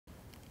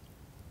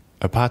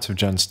A part of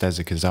John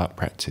Stezaker's art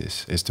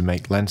practice is to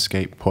make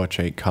landscape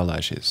portrait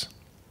collages.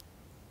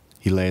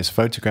 He layers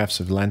photographs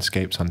of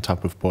landscapes on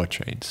top of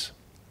portraits.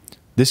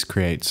 This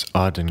creates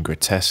odd and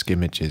grotesque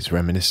images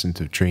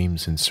reminiscent of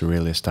dreams and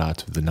surrealist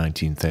art of the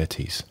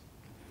 1930s.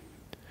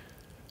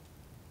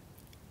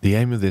 The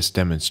aim of this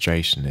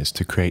demonstration is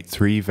to create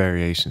 3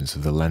 variations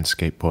of the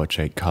landscape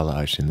portrait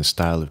collage in the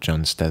style of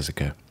John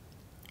Stezaker.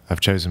 I've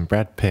chosen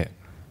Brad Pitt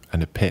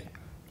and a pit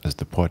as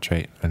the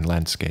portrait and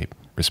landscape,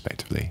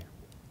 respectively.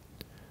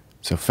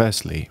 So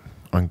firstly,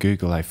 on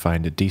Google I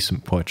find a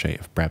decent portrait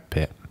of Brad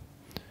Pitt.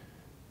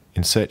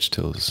 In search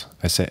tools,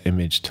 I set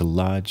image to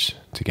large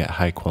to get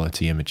high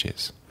quality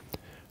images.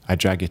 I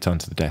drag it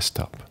onto the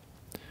desktop.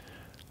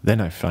 Then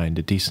I find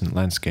a decent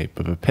landscape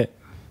of a pit.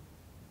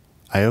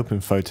 I open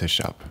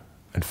Photoshop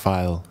and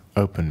File,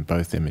 open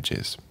both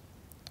images.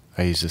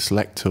 I use the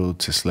select tool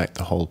to select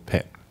the whole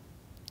pit.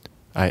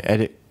 I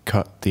edit,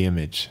 cut the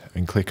image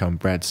and click on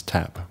Brad's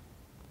tab.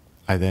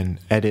 I then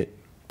edit,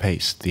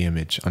 paste the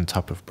image on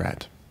top of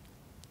Brad.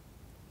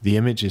 The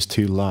image is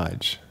too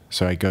large,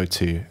 so I go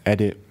to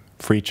Edit,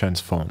 Free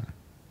Transform.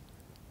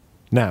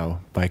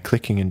 Now, by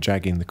clicking and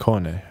dragging the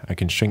corner, I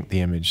can shrink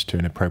the image to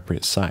an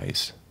appropriate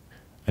size,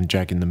 and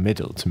drag in the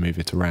middle to move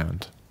it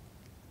around.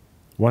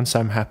 Once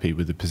I'm happy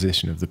with the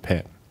position of the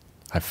pit,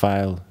 I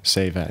File,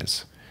 Save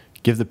As,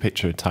 give the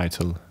picture a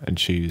title, and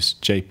choose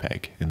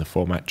JPEG in the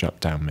Format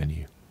drop-down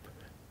menu.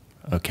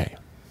 OK.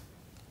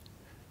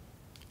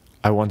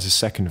 I want a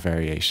second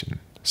variation,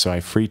 so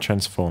I free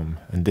transform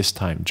and this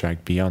time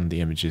drag beyond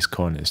the image's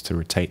corners to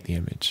rotate the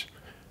image,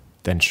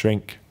 then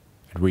shrink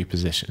and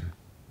reposition.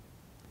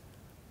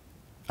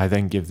 I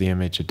then give the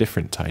image a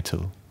different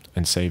title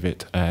and save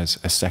it as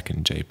a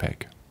second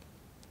JPEG.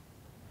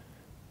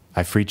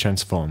 I free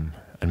transform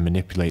and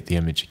manipulate the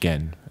image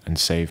again and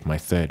save my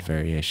third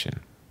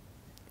variation.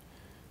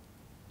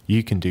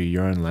 You can do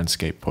your own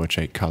landscape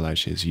portrait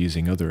collages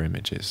using other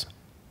images.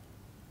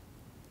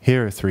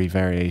 Here are 3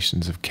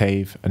 variations of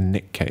cave and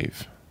Nick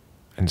Cave,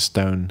 and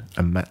stone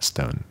and matte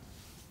stone.